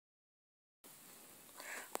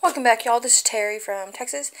Welcome back, y'all. This is Terry from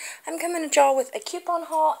Texas. I'm coming at y'all with a coupon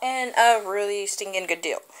haul and a really stinking good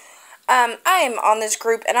deal. I am on this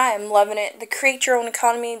group and I am loving it. The Create Your Own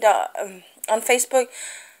Economy on Facebook.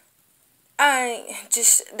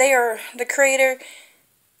 They are the creator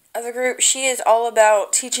of the group. She is all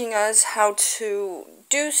about teaching us how to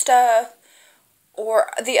do stuff, or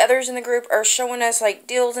the others in the group are showing us like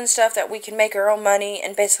deals and stuff that we can make our own money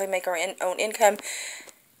and basically make our own income.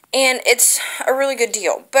 And it's a really good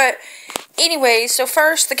deal. But anyway, so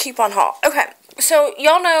first, the coupon haul. Okay, so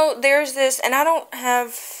y'all know there's this, and I don't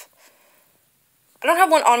have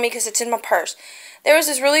one on me because it's in my purse. There was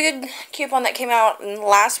this really good coupon that came out in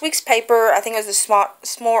last week's paper. I think it was the Smart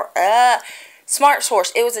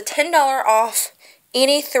Source. It was a $10 off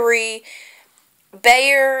any 3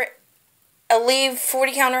 Bayer, Aleve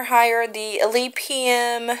 40 count or higher, the Aleve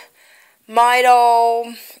PM,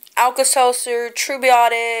 Midol, Alka-Seltzer,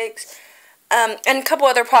 Trubiotics, and a couple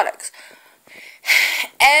other products.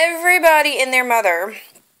 Everybody and their mother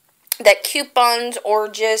that coupons or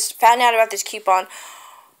just found out about this coupon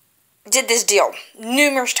did this deal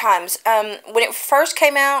numerous times. When it first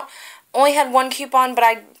came out, I only had one coupon, but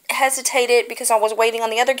I hesitated because I was waiting on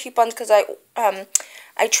the other coupons because I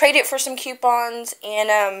traded for some coupons,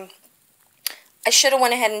 and I should have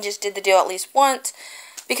went ahead and just did the deal at least once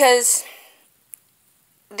because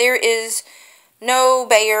there is no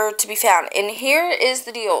Bayer to be found. And here is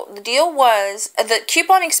the deal. The deal was, the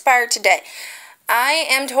coupon expired today. I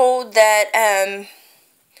am told that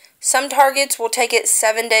some Targets will take it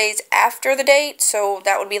 7 days after the date, so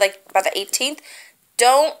that would be like by the 18th.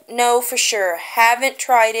 Don't know for sure. Haven't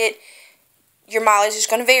tried it. Your mileage is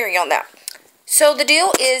going to vary on that. So the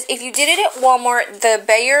deal is, if you did it at Walmart, the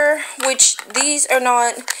Bayer, which these are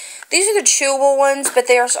the chewable ones, but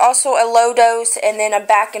there's also a low dose and then a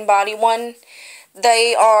back and body one.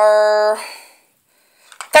 They are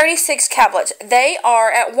 36 tablets. They are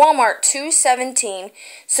at Walmart $2.17.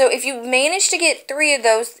 So if you manage to get 3 of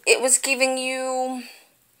those, it was giving you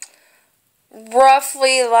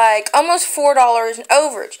roughly like almost $4 in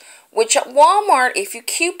overage. Which at Walmart, if you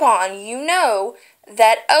coupon, you know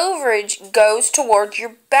that overage goes towards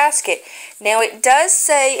your basket. Now it does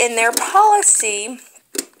say in their policy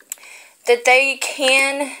that they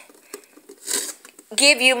can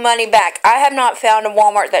give you money back. I have not found a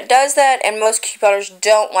Walmart that does that, and most couponers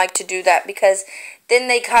don't like to do that because then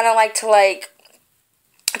they kind of like to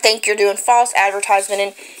think you're doing false advertisement,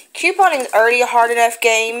 and couponing is already a hard enough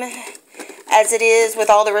game as it is with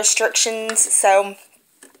all the restrictions, so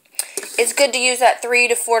it's good to use that $3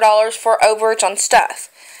 to $4 for overage on stuff.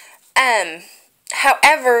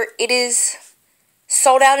 However, it is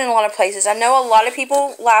sold out in a lot of places. I know a lot of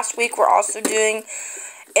people last week were also doing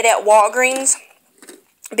it at Walgreens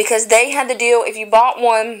because they had the deal. If you bought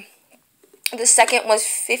one, the second was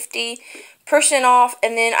 50% off,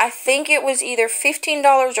 and then I think it was either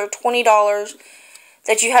 $15 or $20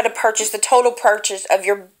 that you had to purchase, the total purchase of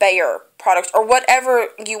your Bayer products or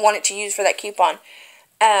whatever you wanted to use for that coupon.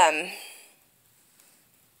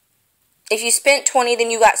 If you spent $20, then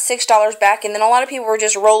you got $6 back, and then a lot of people were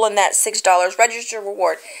just rolling that $6 register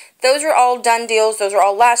reward. Those are all done deals. Those are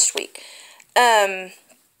all last week. I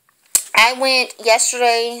went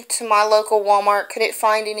yesterday to my local Walmart, couldn't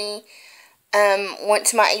find any. Went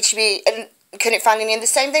to my H-E-B and couldn't find any. And the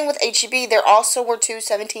same thing with H-E-B. There also were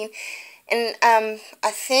 $2.17. And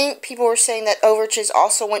I think people were saying that overages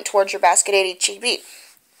also went towards your basket at H-E-B.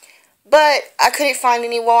 But I couldn't find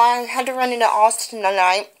any. Well, I had to run into Austin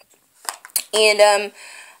tonight. And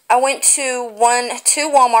I went to two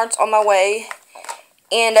Walmarts on my way,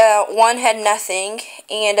 and one had nothing,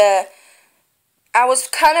 and I was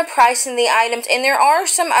kind of pricing the items, and there are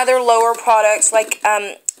some other lower products, like,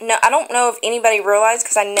 no, I don't know if anybody realized,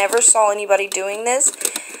 because I never saw anybody doing this,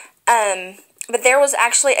 but there was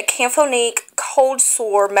actually a Camphonique cold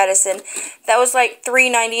sore medicine that was like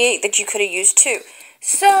 $3.98 that you could have used too.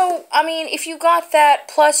 So, I mean, if you got that,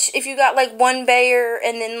 plus if you got like one Bayer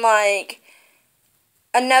and then like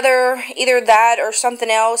another, either that or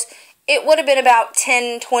something else, it would have been about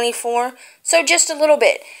 $10.24, so just a little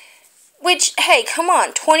bit. Which, hey, come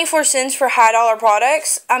on, 24 cents for high dollar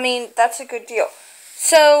products, I mean, that's a good deal.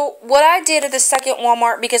 So, what I did at the second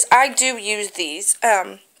Walmart, because I do use these,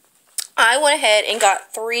 I went ahead and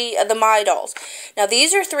got 3 of the Midols. Now,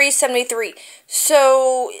 these are $3.73,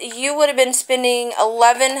 so you would have been spending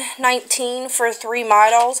 $11.19 for 3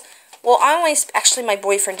 Midols. Well, actually, my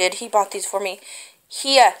boyfriend did, he bought these for me.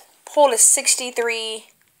 He pulled a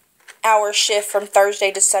 63-hour shift from Thursday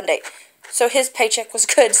to Sunday. So his paycheck was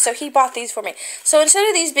good. So he bought these for me. So instead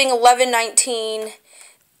of these being $11.19,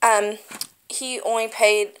 he only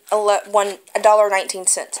paid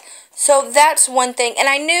 $1.19. So that's one thing. And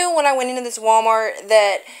I knew when I went into this Walmart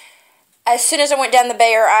that as soon as I went down the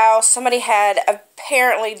Bayer aisle, somebody had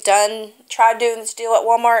apparently tried doing this deal at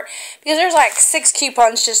Walmart, because there's like 6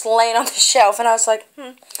 coupons just laying on the shelf, and I was like,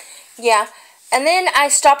 yeah. And then I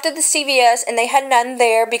stopped at the CVS, and they had none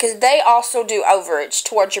there, because they also do overage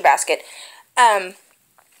towards your basket.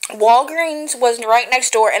 Walgreens was right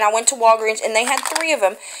next door, and I went to Walgreens, and they had 3 of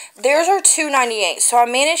them. Theirs are $2.98, so I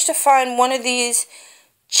managed to find one of these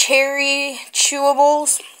cherry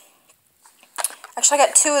chewables. Actually, I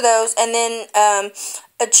got 2 of those, and then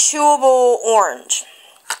a chewable orange.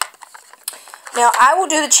 Now, I will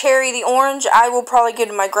do the cherry. The orange, I will probably give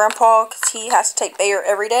to my grandpa, because he has to take Bayer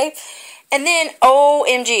every day. And then,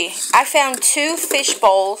 OMG, I found 2 fish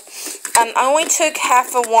bowls. I only took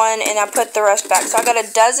half of one, and I put the rest back. So, I got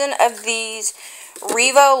a dozen of these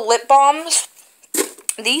Revo lip balms.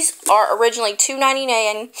 These are originally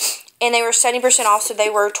 $2.99, and they were 70% off, so they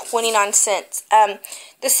were 29 cents.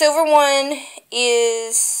 The silver one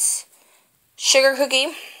is sugar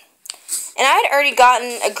cookie. And I had already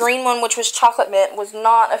gotten a green one, which was chocolate mint. Was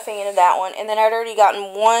not a fan of that one. And then I had already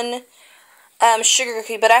gotten one sugar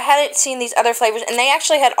cookie, but I hadn't seen these other flavors. And they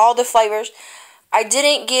actually had all the flavors. I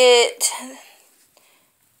didn't get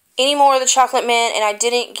any more of the chocolate mint, and I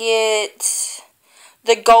didn't get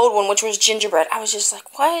the gold one, which was gingerbread. I was just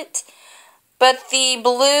like, what? But the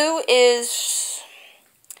blue is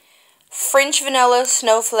French vanilla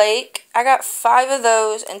snowflake. I got 5 of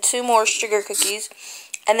those and 2 more sugar cookies.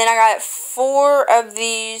 And then I got 4 of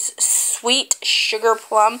these sweet sugar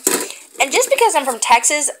plum. And just because I'm from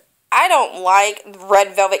Texas, I don't like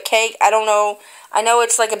red velvet cake. I don't know. I know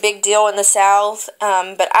it's like a big deal in the South,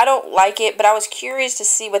 but I don't like it. But I was curious to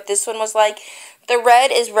see what this one was like. The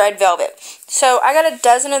red is red velvet. So I got a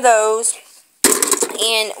dozen of those.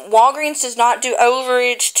 And Walgreens does not do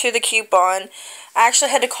overage to the coupon. I actually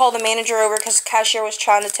had to call the manager over because the cashier was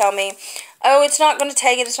trying to tell me, oh, it's not going to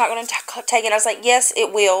take it, it's not going to take it. I was like, yes,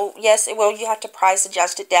 it will. Yes, it will. You have to price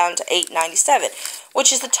adjust it down to $8.97,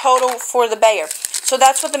 which is the total for the Bayer. So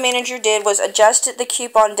that's what the manager did, was adjusted the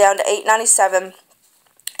coupon down to $8.97,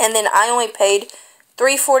 and then I only paid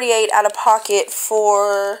 $3.48 out of pocket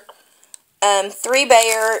for 3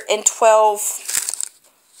 Bayer and 12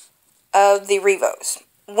 of the Revos.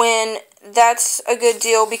 When that's a good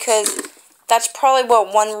deal, because that's probably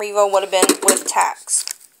what 1 Revo would have been with tax.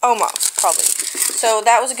 Almost, probably. So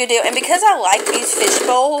that was a good deal. And because I like these fish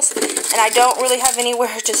bowls, and I don't really have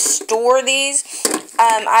anywhere to store these,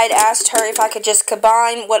 I'd asked her if I could just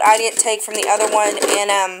combine what I didn't take from the other one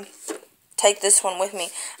and take this one with me.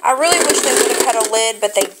 I really wish they would have had a lid,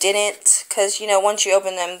 but they didn't, because, you know, once you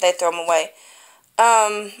open them, they throw them away.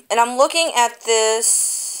 And I'm looking at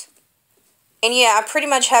this, and yeah, I pretty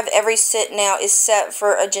much have every sit now is set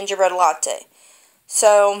for a gingerbread latte.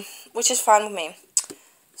 So, which is fine with me.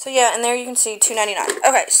 So yeah, and there you can see $2.99.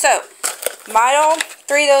 Okay, so Midol,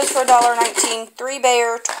 3 of those for $1.19, 3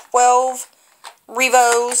 Bayer, 12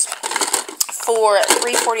 Revos for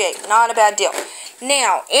 $3.48. Not a bad deal.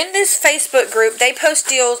 Now, in this Facebook group, they post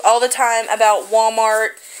deals all the time about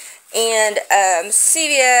Walmart and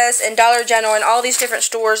CVS and Dollar General and all these different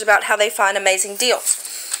stores about how they find amazing deals.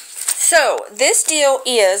 So, this deal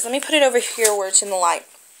is, let me put it over here where it's in the light.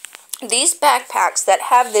 These backpacks that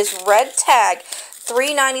have this red tag,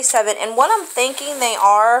 $3.97, and what I'm thinking they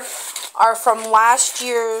are from last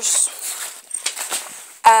year's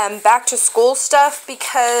back to school stuff,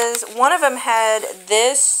 because one of them had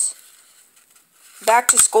this back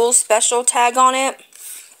to school special tag on it,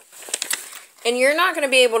 and you're not going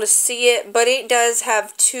to be able to see it, but it does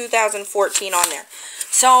have 2014 on there.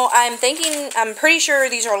 So I'm pretty sure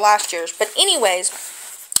these are last year's, but anyways,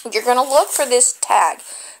 you're going to look for this tag,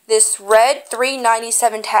 this red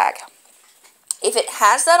 $3.97 tag. If it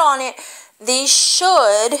has that on it, these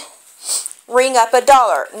should ring up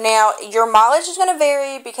 $1. Now, your mileage is going to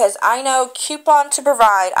vary, because I know Coupon to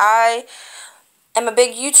Provide. I am a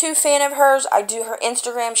big YouTube fan of hers. I do her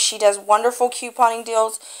Instagram. She does wonderful couponing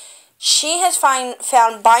deals. She has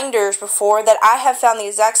found binders before that I have found the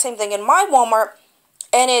exact same thing in my Walmart,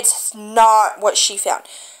 and it's not what she found.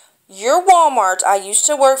 Your Walmart, I used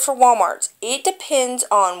to work for Walmart. It depends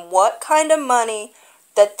on what kind of money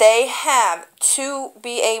that they have to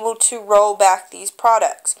be able to roll back these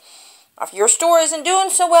products. If your store isn't doing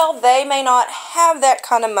so well, they may not have that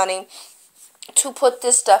kind of money to put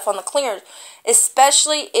this stuff on the clearance,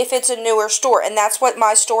 especially if it's a newer store, and that's what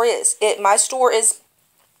my store is. My store is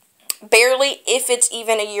barely, if it's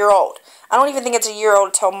even a year old. I don't even think it's a year old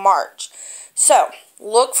until March. So,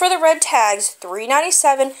 look for the red tags,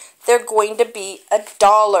 $3.97. they're going to be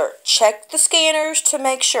 $1. Check the scanners to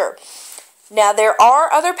make sure. Now, there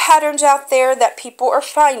are other patterns out there that people are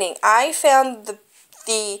finding. I found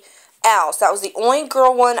the owls. That was the only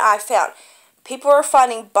girl one I found. People are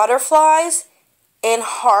finding butterflies and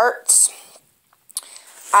hearts.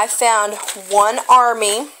 I found one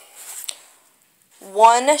army,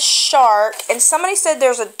 one shark, and somebody said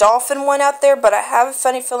there's a dolphin one out there, but I have a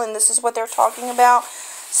funny feeling this is what they're talking about.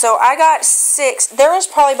 So I got 6. There was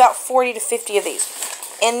probably about 40 to 50 of these.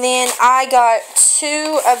 And then I got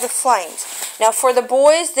 2 of the flames. Now for the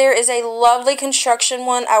boys, there is a lovely construction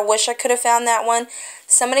one. I wish I could have found that one.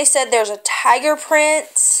 Somebody said there's a tiger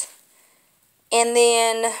print. And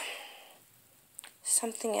then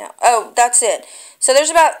something else. Oh, that's it. So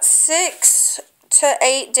there's about 6 to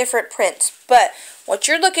 8 different prints. But what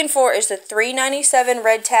you're looking for is the $3.97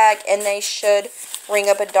 red tag, and they should ring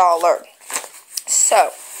up $1.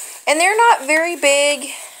 So, and they're not very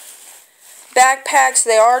big backpacks.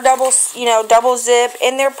 They are double zip,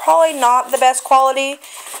 and they're probably not the best quality.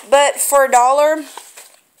 But for $1,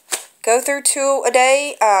 go through 2 a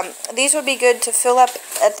day. These would be good to fill up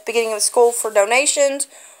at the beginning of school for donations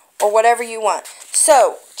or whatever you want.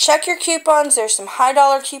 So, check your coupons. There's some high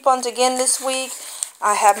dollar coupons again this week.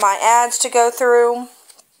 I have my ads to go through.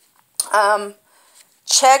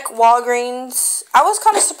 Check Walgreens. I was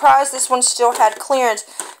kind of surprised this one still had clearance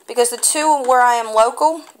because the 2 where I am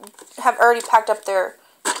local have already packed up their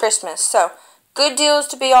Christmas. So, good deals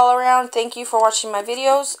to be all around. Thank you for watching my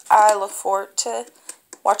videos. I look forward to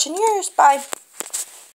watching yours. Bye.